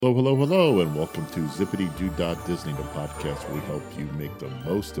Hello, hello, hello, and welcome to Zippity Doo Dah Disney, the podcast where we help you make the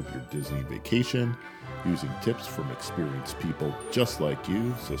most of your Disney vacation using tips from experienced people just like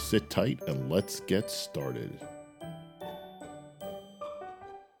you. So sit tight and let's get started.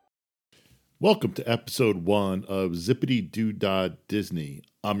 Welcome to episode 1 of Zippity Doo Dah Disney.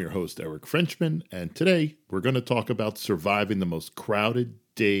 I'm your host, Eric Frenchman, and today we're going to talk about surviving the most crowded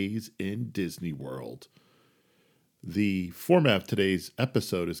days in Disney World. The format of today's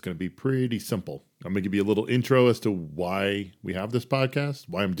episode is going to be pretty simple. I'm going to give you a little intro as to why we have this podcast,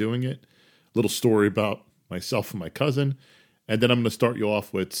 why I'm doing it, a little story about myself and my cousin, and then I'm going to start you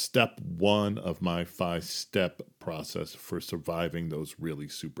off with step 1 of my 5-step process for surviving those really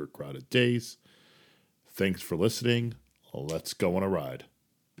super crowded days. Thanks for listening. Let's go on a ride.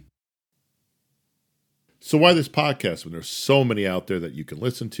 So why this podcast when there's so many out there that you can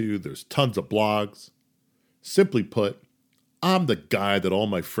listen to? There's tons of blogs. Simply put, I'm the guy that all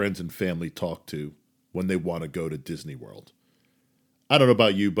my friends and family talk to when they want to go to Disney World. I don't know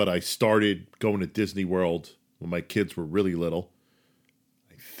about you, but I started going to Disney World when my kids were really little.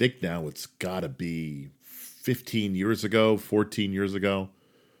 I think now it's got to be 15 years ago, 14 years ago.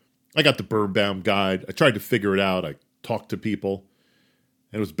 I got the Birnbaum Guide. I tried to figure it out. I talked to people.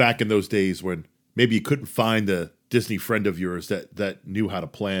 And it was back in those days when maybe you couldn't find a Disney friend of yours that knew how to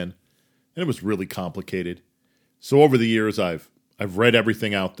plan. And it was really complicated. So over the years, I've read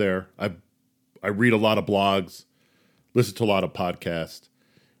everything out there. I read a lot of blogs, listen to a lot of podcasts,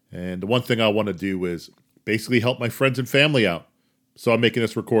 and the one thing I want to do is basically help my friends and family out. So I'm making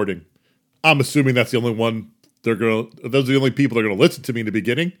this recording. I'm assuming that's the only one those are the only people that are going to listen to me in the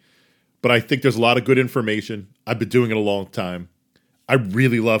beginning. But I think there's a lot of good information. I've been doing it a long time. I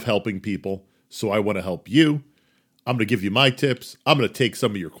really love helping people, so I want to help you. I'm going to give you my tips. I'm going to take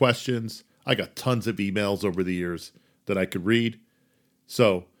some of your questions. I got tons of emails over the years that I could read.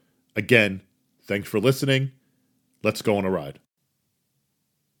 So, again, thanks for listening. Let's go on a ride.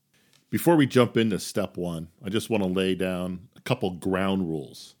 Before we jump into step 1, I just want to lay down a couple ground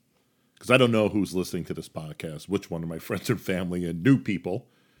rules. Because I don't know who's listening to this podcast, which one of my friends and family and new people.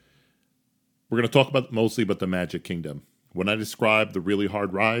 We're going to talk mostly about the Magic Kingdom. When I describe the really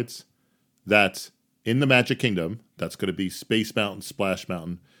hard rides, that's in the Magic Kingdom. That's going to be Space Mountain, Splash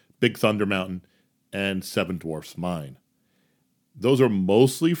Mountain, Big Thunder Mountain, and Seven Dwarfs Mine. Those are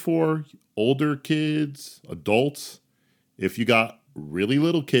mostly for older kids, adults. If you got really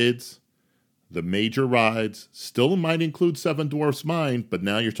little kids, the major rides still might include Seven Dwarfs Mine, but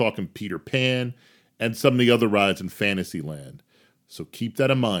now you're talking Peter Pan and some of the other rides in Fantasyland. So keep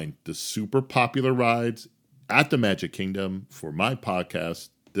that in mind. The super popular rides at the Magic Kingdom for my podcast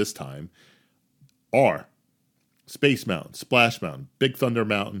this time are Space Mountain, Splash Mountain, Big Thunder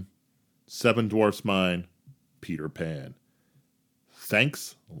Mountain, Seven Dwarfs Mine, Peter Pan.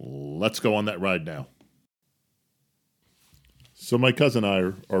 Thanks. Let's go on that ride now. So my cousin and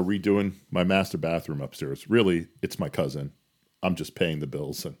I are redoing my master bathroom upstairs. Really, it's my cousin. I'm just paying the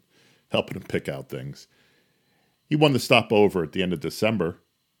bills and helping him pick out things. He wanted to stop over at the end of December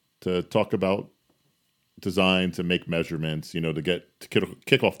to talk about designs and make measurements, to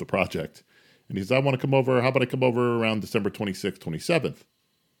kick off the project. And he says, I want to come over. How about I come over around December 26th, 27th?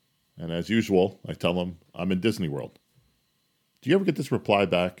 And as usual, I tell him I'm in Disney World. Do you ever get this reply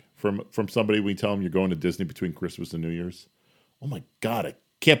back from somebody when you tell them you're going to Disney between Christmas and New Year's? Oh my God, I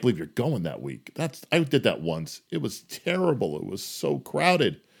can't believe you're going that week. I did that once. It was terrible. It was so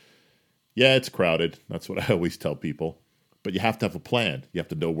crowded. Yeah, it's crowded. That's what I always tell people. But you have to have a plan. You have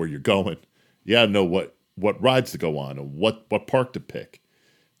to know where you're going. You got to know what rides to go on and what park to pick,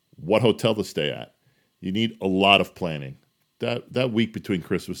 what hotel to stay at. You need a lot of planning. That week between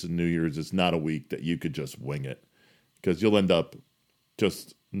Christmas and New Year's is not a week that you could just wing it, because you'll end up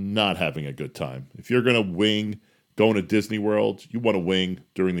just not having a good time. If you're going to wing going to Disney World, you want to wing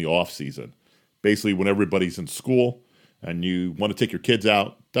during the off season. Basically, when everybody's in school and you want to take your kids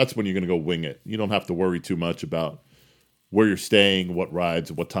out, that's when you're going to go wing it. You don't have to worry too much about where you're staying, what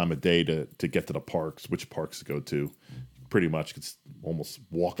rides, what time of day to get to the parks, which parks to go to. Pretty much could almost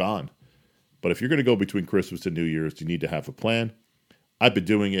walk on. But if you're going to go between Christmas and New Year's, you need to have a plan. I've been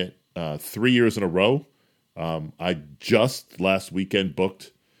doing it 3 years in a row. I just last weekend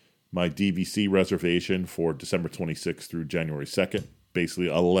booked my DVC reservation for December 26th through January 2nd. Basically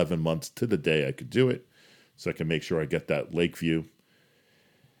 11 months to the day I could do it, so I can make sure I get that lake view.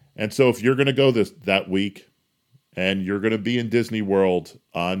 And so if you're going to go that week and you're going to be in Disney World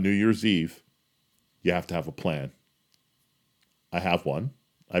on New Year's Eve, you have to have a plan. I have one.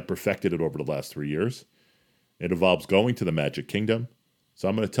 I perfected it over the last 3 years. It involves going to the Magic Kingdom. So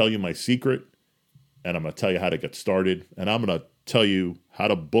I'm going to tell you my secret, and I'm going to tell you how to get started, and I'm going to tell you how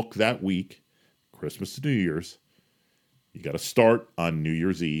to book that week, Christmas to New Year's. You got to start on New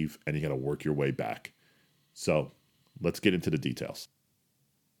Year's Eve, and you got to work your way back. So let's get into the details.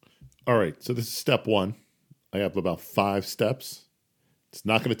 All right, so this is step one. I have about 5 steps. It's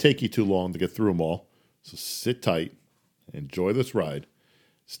not going to take you too long to get through them all. So sit tight, enjoy this ride.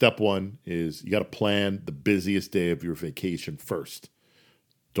 Step one is you got to plan the busiest day of your vacation first.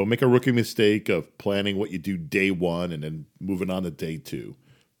 Don't make a rookie mistake of planning what you do day one and then moving on to day 2.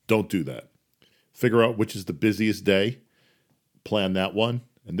 Don't do that. Figure out which is the busiest day. Plan that one.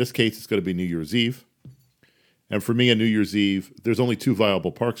 In this case, it's going to be New Year's Eve. And for me, on New Year's Eve, there's only 2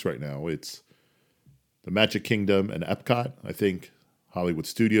 viable parks right now. It's the Magic Kingdom and Epcot. I think Hollywood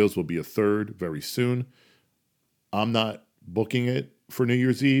Studios will be a third very soon. I'm not booking it for New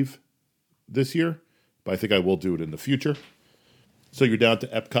Year's Eve this year, but I think I will do it in the future. So you're down to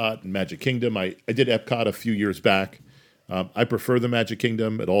Epcot and Magic Kingdom. I did Epcot a few years back. I prefer the Magic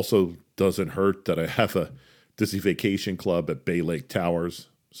Kingdom. It also doesn't hurt that I have a Disney Vacation Club at Bay Lake Towers.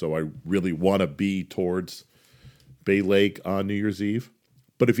 So I really want to be towards Bay Lake on New Year's Eve.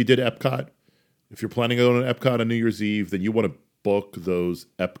 But if you did Epcot, if you're planning on Epcot on New Year's Eve, then you want to book those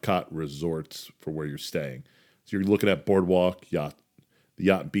Epcot resorts for where you're staying. So you're looking at Boardwalk, the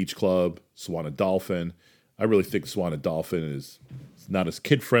Yacht and Beach Club, Swan and Dolphin. I really think Swan and Dolphin is not as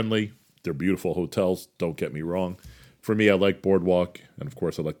kid-friendly. They're beautiful hotels, don't get me wrong. For me, I like Boardwalk, and of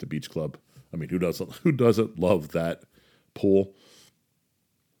course I like the Beach Club. I mean, who doesn't love that pool?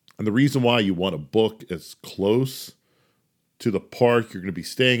 And the reason why you want to book as close to the park you're going to be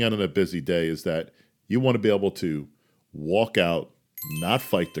staying on a busy day is that you want to be able to walk out, not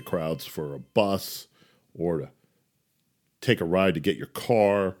fight the crowds for a bus or to take a ride to get your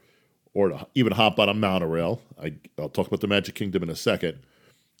car or to even hop on a monorail. I'll talk about the Magic Kingdom in a second.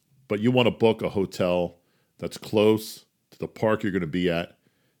 But you want to book a hotel that's close to the park you're going to be at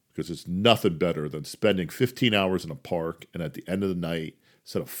because it's nothing better than spending 15 hours in a park and at the end of the night,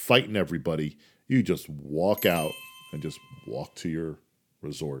 instead of fighting everybody, you just walk out and just walk to your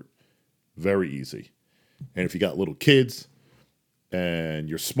resort. Very easy. And if you got little kids and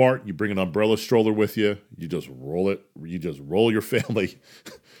you're smart, you bring an umbrella stroller with you, you just roll your family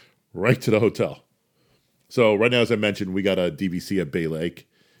right to the hotel. So right now, as I mentioned, we got a DVC at Bay Lake.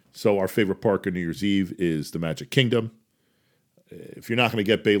 So our favorite park on New Year's Eve is the Magic Kingdom. If you're not going to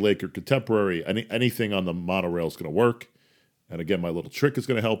get Bay Lake or Contemporary, anything on the monorail is going to work. And again, my little trick is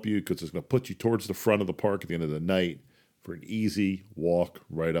going to help you because it's going to put you towards the front of the park at the end of the night for an easy walk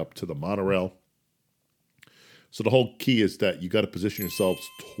right up to the monorail. So the whole key is that you got to position yourselves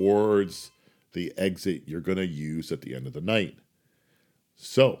towards the exit you're going to use at the end of the night.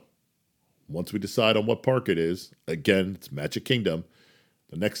 So once we decide on what park it is, again, it's Magic Kingdom,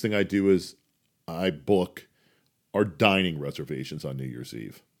 the next thing I do is I book our dining reservations on New Year's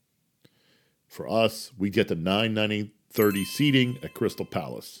Eve. For us, we get the 9:30 seating at Crystal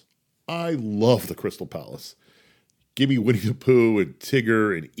Palace. I love the Crystal Palace. Give me Winnie the Pooh and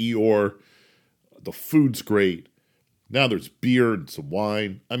Tigger and Eeyore. The food's great. Now there's beer and some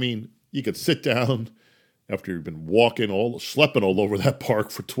wine. I mean, you could sit down after you've been schlepping all over that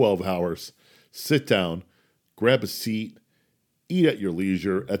park for 12 hours. Sit down, grab a seat, eat at your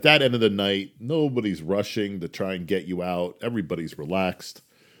leisure. At that end of the night, nobody's rushing to try and get you out. Everybody's relaxed.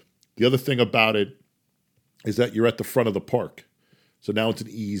 The other thing about it is that you're at the front of the park. So now it's an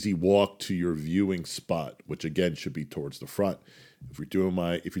easy walk to your viewing spot, which again should be towards the front. If you're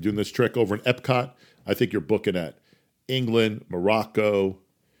doing this trick over in Epcot, I think you're booking at England, Morocco,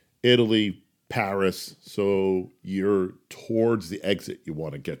 Italy, Paris. So you're towards the exit you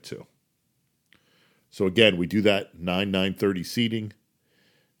want to get to. So again, we do that 9:30 seating.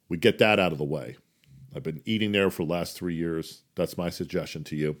 We get that out of the way. I've been eating there for the last 3 years. That's my suggestion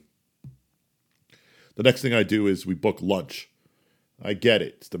to you. The next thing I do is we book lunch. I get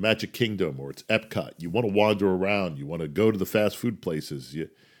it. It's the Magic Kingdom or it's Epcot. You want to wander around. You want to go to the fast food places.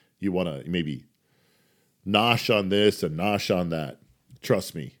 You want to maybe nosh on this and nosh on that.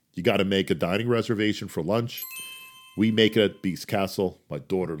 Trust me, you got to make a dining reservation for lunch. We make it at Beast Castle. My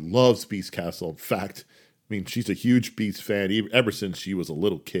daughter loves Beast Castle. In fact, she's a huge Beast fan ever since she was a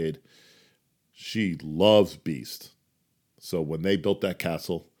little kid. She loves Beast. So when they built that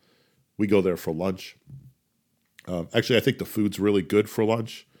castle, we go there for lunch. Actually, I think the food's really good for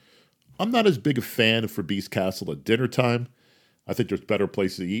lunch. I'm not as big a fan for Beast Castle at dinner time. I think there's better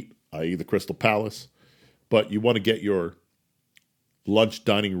places to eat, i.e. the Crystal Palace. But you want to get your lunch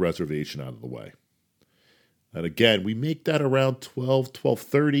dining reservation out of the way. And again, we make that around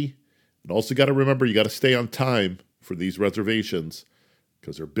 12:30. And also got to remember, you got to stay on time for these reservations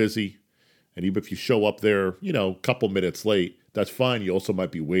because they're busy. And even if you show up there, a couple minutes late, that's fine. You also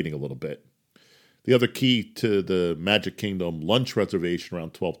might be waiting a little bit. The other key to the Magic Kingdom lunch reservation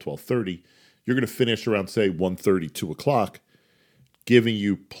around 12:30, you're going to finish around, say, 1:30, 2 o'clock, giving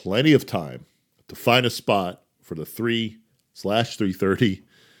you plenty of time to find a spot for the 3/3:30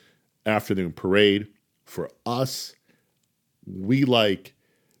 afternoon parade. For us, we like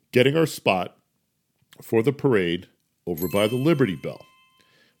getting our spot for the parade over by the Liberty Bell.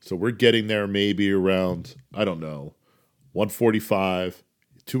 So we're getting there maybe around, 1:45,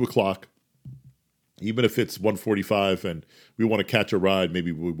 2 o'clock. Even if it's 1:45 and we want to catch a ride,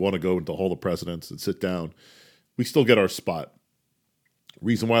 maybe we want to go into Hall of Presidents and sit down, we still get our spot.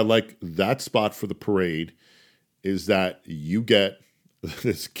 Reason why I like that spot for the parade is that you get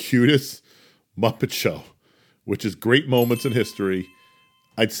this cutest Muppet Show, which is great moments in history.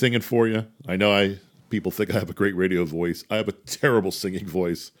 I'd sing it for you. I know people think I have a great radio voice. I have a terrible singing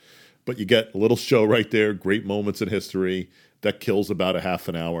voice, but you get a little show right there, great moments in history. That kills about a half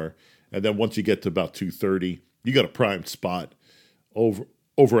an hour. And then once you get to about 2:30, you got a prime spot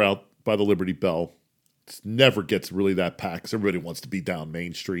over out by the Liberty Bell. It never gets really that packed because everybody wants to be down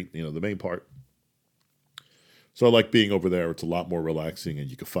Main Street, the main part. So I like being over there. It's a lot more relaxing, and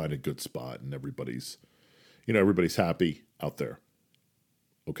you can find a good spot, and everybody's happy out there.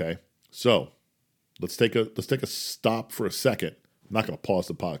 Okay, so let's take a stop for a second. I'm not going to pause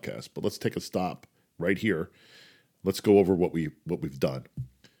the podcast, but let's take a stop right here. Let's go over what we've done.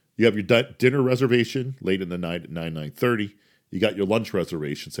 You have your dinner reservation late in the night at 9:30. You got your lunch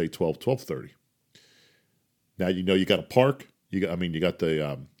reservation, say 12:30. Now you got a park. You got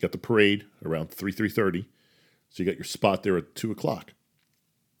the parade around 3:30. So you got your spot there at 2 o'clock.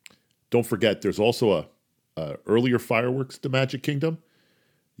 Don't forget, there's also a earlier fireworks to Magic Kingdom.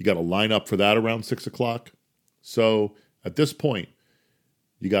 You got to line up for that around 6 o'clock. So at this point,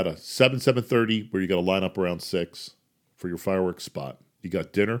 you got a 7:30 where you got to line up around 6 for your fireworks spot. You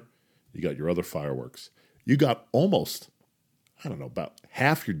got dinner. You got your other fireworks. You got almost, about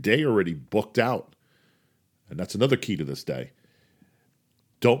half your day already booked out. And that's another key to this day.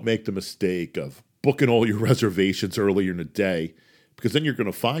 Don't make the mistake of booking all your reservations earlier in the day, because then you're going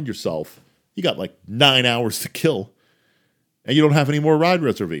to find yourself, you got like 9 hours to kill, and you don't have any more ride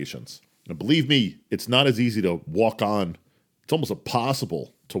reservations. And believe me, it's not as easy to walk on. It's almost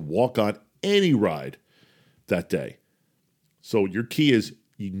impossible to walk on any ride that day. So your key is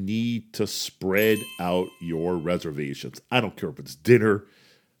you need to spread out your reservations. I don't care if it's dinner,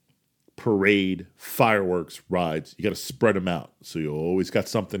 parade, fireworks, rides. You got to spread them out so you always got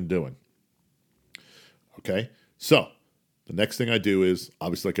something doing. Okay? So the next thing I do is,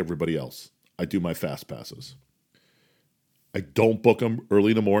 obviously like everybody else, I do my fast passes. I don't book them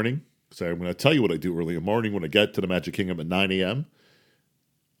early in the morning. So I'm going to tell you what I do early in the morning. When I get to the Magic Kingdom at 9 a.m.,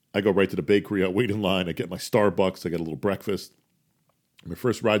 I go right to the bakery. I wait in line. I get my Starbucks. I get a little breakfast. My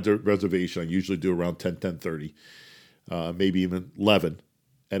first ride reservation I usually do around 10:30, maybe even 11,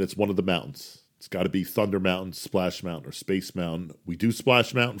 and it's one of the mountains. It's got to be Thunder Mountain, Splash Mountain, or Space Mountain. We do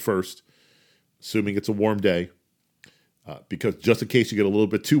Splash Mountain first, assuming it's a warm day, because just in case you get a little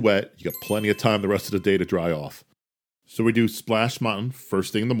bit too wet, you got plenty of time the rest of the day to dry off. So we do Splash Mountain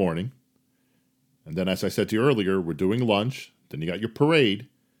first thing in the morning, and then as I said to you earlier, we're doing lunch. Then you got your parade.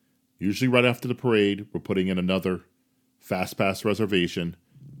 Usually right after the parade, we're putting in another Fast Pass reservation.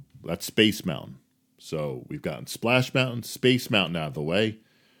 That's Space Mountain. So we've gotten Splash Mountain, Space Mountain out of the way.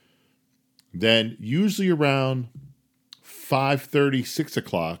 Then usually around 5:30, 6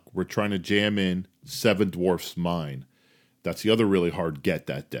 o'clock, we're trying to jam in Seven Dwarfs Mine. That's the other really hard get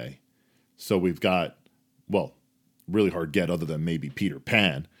that day. So we've got, really hard get other than maybe Peter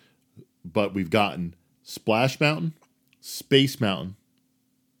Pan. But we've gotten Splash Mountain, Space Mountain,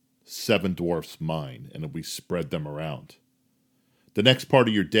 Seven Dwarfs Mine, and we spread them around. The next part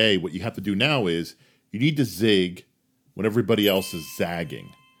of your day, what you have to do now is you need to zig when everybody else is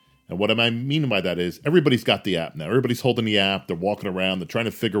zagging. And what I mean by that is everybody's got the app now. Everybody's holding the app. They're walking around. They're trying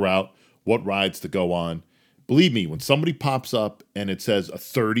to figure out what rides to go on. Believe me, when somebody pops up and it says a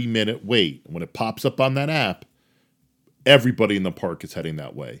 30-minute wait, when it pops up on that app, everybody in the park is heading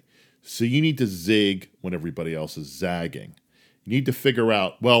that way. So you need to zig when everybody else is zagging. You need to figure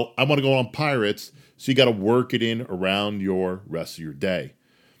out, I want to go on Pirates, so you got to work it in around your rest of your day.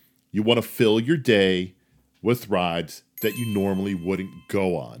 You want to fill your day with rides that you normally wouldn't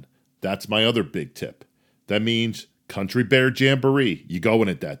go on. That's my other big tip. That means Country Bear Jamboree, you go in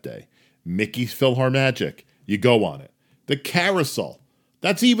it that day. Mickey's PhilharMagic, you go on it. The Carousel,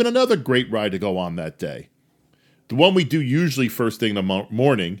 that's even another great ride to go on that day. The one we do usually first thing in the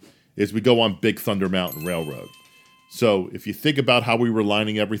morning is we go on Big Thunder Mountain Railroad. So if you think about how we were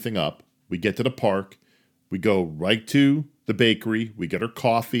lining everything up, we get to the park, We go right to the bakery. We get our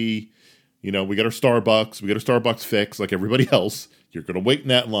coffee. We get our Starbucks. We get our Starbucks fix like everybody else. You're going to wait in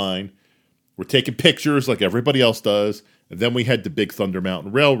that line. We're taking pictures like everybody else does. And then we head to Big Thunder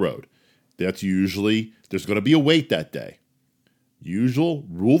Mountain Railroad. That's usually, there's going to be a wait that day. Usual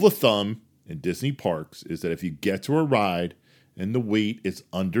rule of thumb in Disney parks is that if you get to a ride and the wait is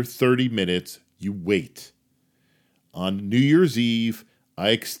under 30 minutes, you wait. On New Year's Eve, I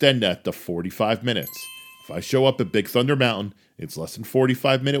extend that to 45 minutes. If I show up at Big Thunder Mountain, it's less than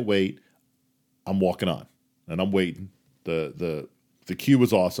 45-minute wait. I'm walking on and I'm waiting. The queue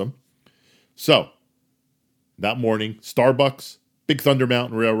was awesome. So that morning, Starbucks, Big Thunder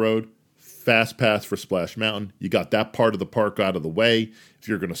Mountain Railroad, Fast Pass for Splash Mountain. You got that part of the park out of the way. If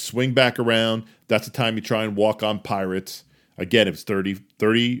you're going to swing back around, that's the time you try and walk on Pirates. Again, if it's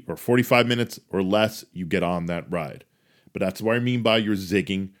 30 or 45 minutes or less, you get on that ride. But that's what I mean by you're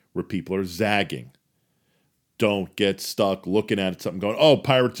zigging where people are zagging. Don't get stuck looking at something going, oh,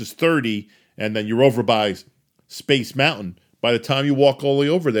 Pirates is 30, and then you're over by Space Mountain. By the time you walk all the way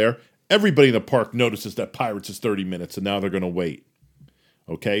over there, everybody in the park notices that Pirates is 30 minutes, and now they're going to wait.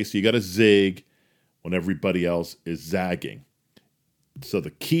 Okay, so you got to zig when everybody else is zagging. So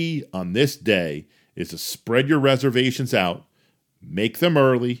the key on this day is to spread your reservations out, make them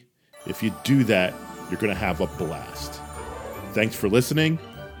early. If you do that, you're going to have a blast. Thanks for listening.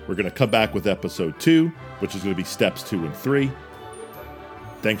 We're going to come back with episode 2, which is going to be steps 2 and 3.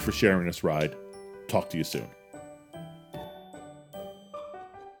 Thanks for sharing this ride. Talk to you soon.